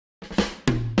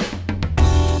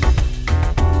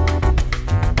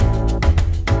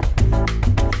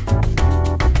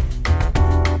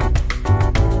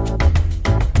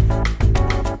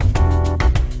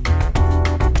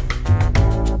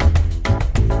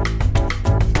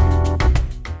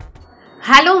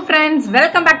Hello friends,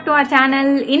 welcome back to our channel.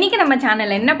 இன்னைக்கு நம்ம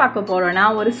சேனல்ல என்ன பார்க்க போறோம்னா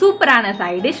ஒரு சூப்பரான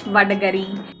சைட் டிஷ் வடகரி.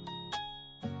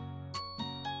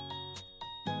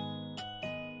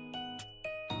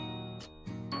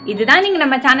 இதுதான் நீங்க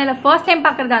நம்ம சேனலை ஃபர்ஸ்ட் டைம்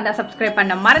பார்க்கறதா இருந்தா சப்ஸ்கிரைப்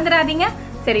பண்ண மறந்துடாதீங்க.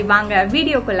 சரி வாங்க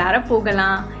வீடியோக்குள்ளார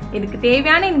போகலாம். இதுக்கு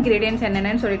தேவையான இன்கிரிடியன்ட்ஸ்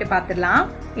என்னென்னு சொல்லிட்டு பார்த்துடலாம்.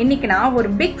 இன்னைக்கு நான்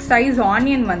ஒரு பிக் சைஸ்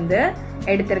ஆனியன் வந்து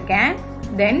எடுத்திருக்கேன்.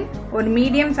 தென் ஒரு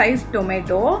மீடியம் சைஸ்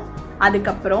டொமேட்டோ,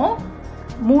 அதுக்கப்புறம்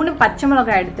 3 பச்சை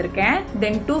மிளகாய் எடுத்திருக்கேன்.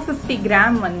 தென் 250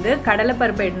 கிராம் வந்து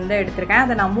கடலைப்பருப்பு எடுத்திருக்கேன்.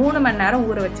 அதை நான் 3 மணி நேரம்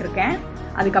ஊற வச்சுருக்கேன்.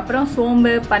 அதுக்கப்புறம்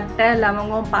சோம்பு, பட்டை,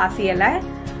 லவங்கம், பாசி இலை,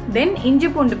 தென் இஞ்சி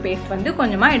பூண்டு பேஸ்ட் வந்து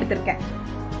கொஞ்சமாக எடுத்திருக்கேன்.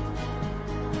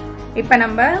 இப்போ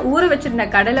நம்ம ஊற வச்சுருந்த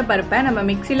கடலைப்பருப்பை நம்ம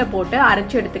மிக்சியில் போட்டு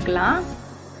அரைச்சி எடுத்துக்கலாம்.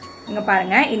 இங்கே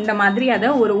பாருங்கள், இந்த மாதிரி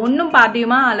அதை ஒரு 1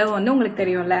 பாதியமாக அளவு வந்து உங்களுக்கு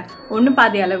தெரியும்ல, 1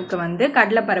 பாதி அளவுக்கு வந்து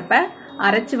கடலைப்பருப்பை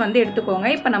அரைச்சி வந்து எடுத்துக்கோங்க.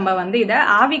 இப்போ நம்ம வந்து இதை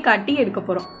ஆவி காட்டி எடுக்க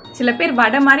போகிறோம். சில பேர்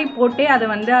வடை மாதிரி போட்டே அதை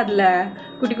வந்து அதில்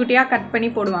குட்டி குட்டியாக கட் பண்ணி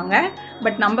போடுவாங்க.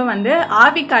 பட் நம்ம வந்து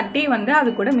ஆவி காட்டி வந்து அது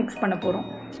கூட மிக்ஸ் பண்ண போகிறோம்.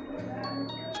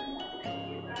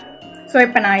 ஸோ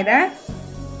இப்போ நான் இதை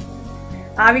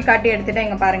ஆவி காட்டி எடுத்துகிட்டேன்.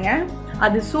 இங்கே பாருங்கள்,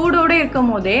 அது சூடோடு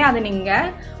இருக்கும் போதே அதை நீங்கள்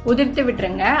உதிர்த்து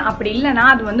விட்டுருங்க. அப்படி இல்லைன்னா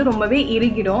அது வந்து ரொம்பவே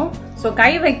இறுகிடும். ஸோ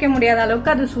கை வைக்க முடியாத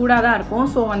அளவுக்கு அது சூடாக தான் இருக்கும்.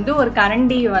 ஸோ வந்து ஒரு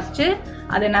கரண்டி வச்சு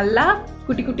அதை நல்லா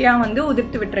குட்டி குட்டியாக வந்து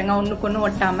உதிர்த்து விட்டுருங்க, ஒன்றுக்கு ஒன்று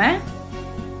ஒட்டாமல்.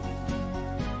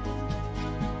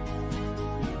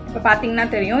 இப்போ பார்த்தீங்கன்னா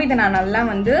தெரியும், இதை நான் நல்லா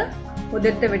வந்து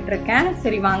உதிர்த்து விட்டுருக்கேன்.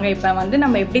 சரி வாங்க இப்போ வந்து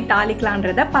நம்ம எப்படி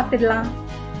தாளிக்கலான்றதை பார்த்துடலாம்.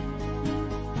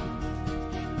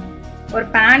 ஒரு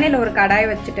பேனில் ஒரு கடாய்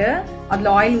வச்சுட்டு அதில்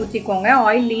ஆயில் ஊற்றிக்கோங்க.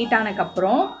 ஆயில் ஹீட்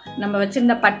ஆனதுக்கப்புறம் நம்ம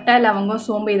வச்சுருந்த பட்டை, லவங்கம்,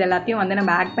 சோம்பு இது எல்லாத்தையும் வந்து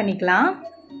நம்ம ஆட் பண்ணிக்கலாம்.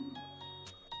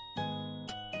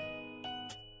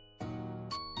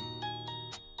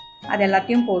 அது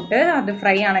எல்லாத்தையும் போட்டு அது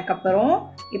ஃப்ரை ஆனதுக்கப்புறம்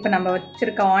இப்போ நம்ம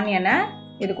வச்சுருக்க ஆனியனை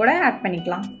இது கூட ஆட்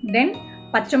பண்ணிக்கலாம். தென்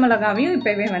பச்சை மிளகாவையும்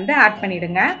இப்போவே வந்து ஆட்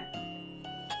பண்ணிடுங்க.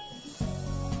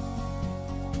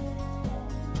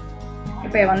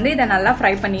 இப்போ வந்து இதை நல்லா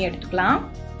ஃப்ரை பண்ணி எடுத்துக்கலாம்.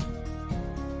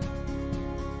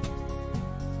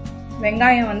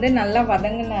 வெங்காயம் வந்து நல்லா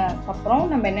வதங்கினதுக்கப்புறம்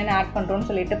நம்ம என்னென்ன ஆட் பண்ணுறோன்னு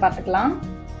சொல்லிட்டு பார்த்துக்கலாம்.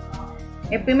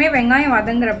 எப்பயுமே வெங்காயம்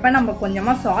வதங்குறப்ப நம்ம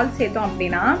கொஞ்சமாக சால்ட் சேர்த்தோம்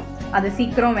அப்படின்னா அது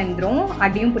சீக்கிரம் வெந்துடும்,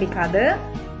 அடியும் பிடிக்காது.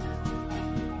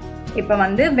 இப்போ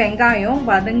வந்து வெங்காயம்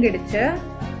வதங்கிடுச்சு.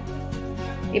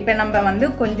 இப்போ நம்ம வந்து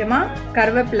கொஞ்சமாக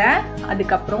கருவேப்பிலை,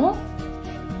 அதுக்கப்புறம்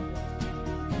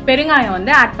பெருங்காயம்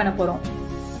வந்து ஆட் பண்ண போகிறோம்.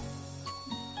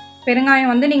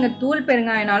 பெருங்காயம் வந்து நீங்கள் தூள்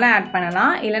பெருங்காயனால ஆட்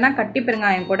பண்ணலாம், இல்லைனா கட்டி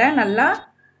பெருங்காயம் கூட நல்லா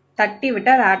தட்டி விட்டு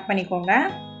அதை ஆட் பண்ணிக்கோங்க.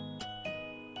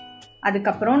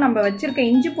 அதுக்கப்புறம் நம்ம வச்சிருக்க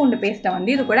இஞ்சி பூண்டு பேஸ்ட்டை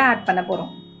வந்து இது கூட ஆட் பண்ண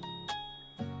போகிறோம்.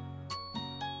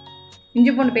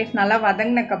 இஞ்சி பூண்டு பேஸ்ட் நல்லா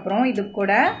வதங்கினதுக்கப்புறம் இது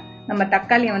கூட நம்ம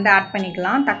தக்காளியை வந்து ஆட்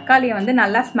பண்ணிக்கலாம். தக்காளியை வந்து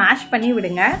நல்லா ஸ்மாஷ் பண்ணி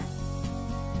விடுங்க.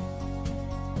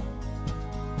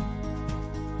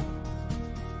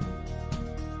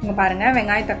 இங்கே பாருங்கள்,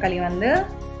 வெங்காய தக்காளி வந்து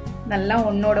நல்லா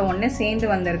ஒன்றோட ஒன்று சேர்ந்து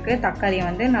வந்திருக்கு. தக்காளியை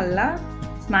வந்து நல்லா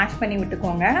ஸ்மாஷ் பண்ணி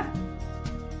விட்டுக்கோங்க.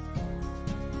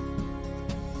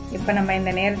 இப்போ நம்ம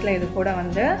இந்த நேரத்தில் இது கூட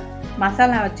வந்து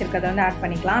மசாலா வச்சுருக்கதை வந்து ஆட்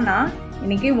பண்ணிக்கலாம். நான்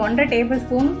இன்றைக்கி 1.5 table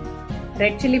spoon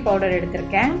red chilli powder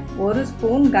எடுத்திருக்கேன், 1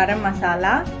 ஸ்பூன் கரம்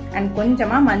மசாலா அண்ட்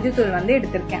கொஞ்சமாக மஞ்சள்தூள் வந்து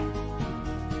எடுத்திருக்கேன்.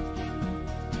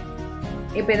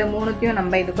 இப்போ இதை 3த்தையும்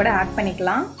நம்ம இது கூட ஆட்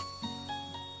பண்ணிக்கலாம்.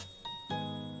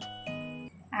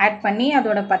 ஆட் பண்ணி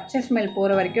அதோட பச்சை ஸ்மெல்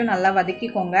போகிற வரைக்கும் நல்லா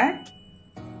வதக்கிக்கோங்க.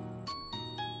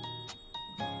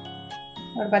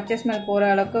 ஒரு பச்சை ஸ்மெல் போகிற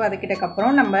அளவுக்கு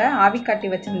வதக்கிட்டக்கப்புறம் நம்ம ஆவி காட்டி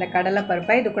வச்சுருந்த கடலை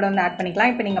பருப்பை இது கூட வந்து ஆட்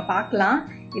பண்ணிக்கலாம். இப்போ நீங்கள் பார்க்கலாம்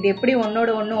இது எப்படி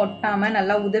ஒன்றோட ஒன்று ஒட்டாமல்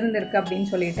நல்லா உதிர்ந்துருக்கு அப்படின்னு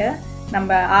சொல்லிட்டு.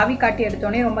 நம்ம ஆவி காட்டி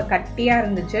எடுத்தோடனே ரொம்ப கட்டியாக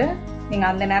இருந்துச்சு.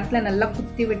 நீங்கள் அந்த நேரத்தில் நல்லா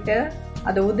குத்தி விட்டு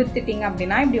அதை உதிர்த்துட்டிங்க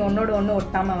அப்படின்னா இப்படி ஒன்றோட ஒன்று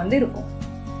ஒட்டாமல் வந்து இருக்கும்.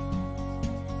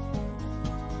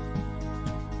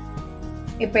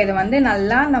 இப்போ இதை வந்து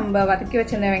நல்லா நம்ம வதக்கி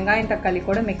வச்சிருந்த வெங்காயம் தக்காளி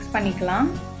கூட மிக்ஸ் பண்ணிக்கலாம்.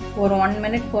 ஒரு 1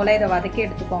 மினிட் போல் இதை வதக்கி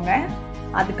எடுத்துக்கோங்க.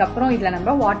 அதுக்கப்புறம் இதில்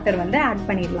நம்ம வாட்டர் வந்து ஆட்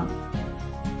பண்ணிடலாம்.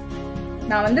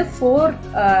 நான் வந்து 4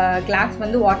 கிளாஸ்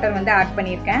வந்து வாட்டர் வந்து ஆட்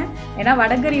பண்ணியிருக்கேன். ஏன்னா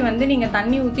வடகரி வந்து நீங்கள்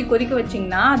தண்ணி ஊற்றி கொதிக்க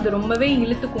வச்சிங்கன்னா அது ரொம்பவே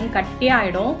இழுத்துக்கும்,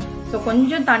 கட்டியாகிடும். ஸோ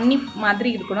கொஞ்சம் தண்ணி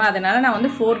மாதிரி இருக்கணும். அதனால் நான்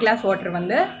வந்து 4 கிளாஸ் வாட்டர்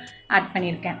வந்து ஆட்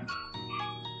பண்ணியிருக்கேன்.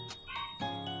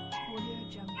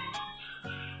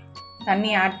 தண்ணி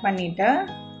ஆட் பண்ணிவிட்டு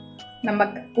நம்ம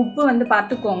உப்பு வந்து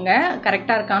பார்த்துக்கோங்க,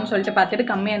 கரெக்டாக இருக்கான்னு சொல்லிட்டு பார்த்துட்டு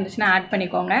கம்மியாக இருந்துச்சுன்னா ஆட்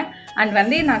பண்ணிக்கோங்க. அண்ட்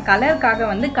வந்து நான் கலருக்காக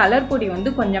வந்து கலர் பொடி வந்து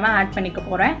கொஞ்சமாக ஆட் பண்ணிக்க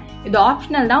போகிறேன். இது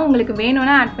ஆப்ஷனல் தான், உங்களுக்கு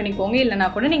வேணும்னா ஆட் பண்ணிக்கோங்க, இல்லைனா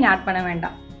கூட நீங்கள் ஆட் பண்ண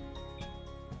வேண்டாம்.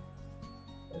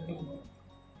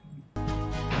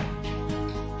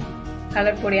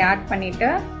 கலர் பொடி ஆட் பண்ணிவிட்டு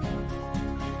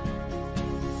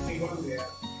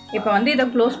இப்போ வந்து இதை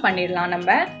க்ளோஸ் பண்ணிடலாம்.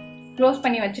 நம்ம க்ளோஸ்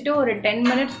பண்ணி வச்சுட்டு ஒரு 10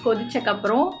 minutes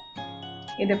கொதிச்சக்கப்புறம்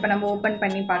இது இப்போ நம்ம ஓப்பன்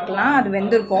பண்ணி பார்க்கலாம். அது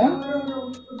வெந்திருக்கும்.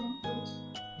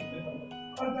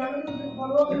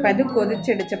 இப்போ அது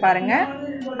கொதிச்சிடுச்சு பாருங்க.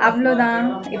 அவ்வளோதான்.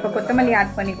 இப்போ கொத்தமல்லி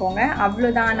ஆட் பண்ணிக்கோங்க.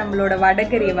 அவ்வளோதான், நம்மளோட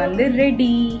வடகறி வந்து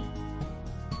ரெடி.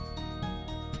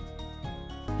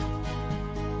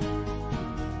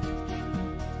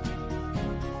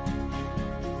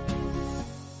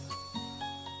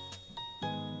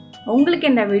 உங்களுக்கு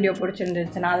இந்த வீடியோ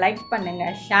பிடிச்சிருந்துச்சுன்னா லைக்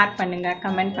பண்ணுங்கள், ஷேர் பண்ணுங்கள்,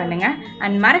 கமெண்ட் பண்ணுங்கள்.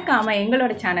 அண்ட் மறக்காமல்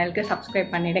எங்களோட சேனலுக்கு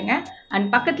சப்ஸ்கிரைப் பண்ணிவிடுங்க. அண்ட்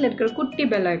பக்கத்தில் இருக்கிற குட்டி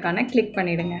பெல் ஐக்கானை கிளிக்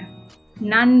பண்ணிவிடுங்க.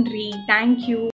 நன்றி. தேங்க்யூ.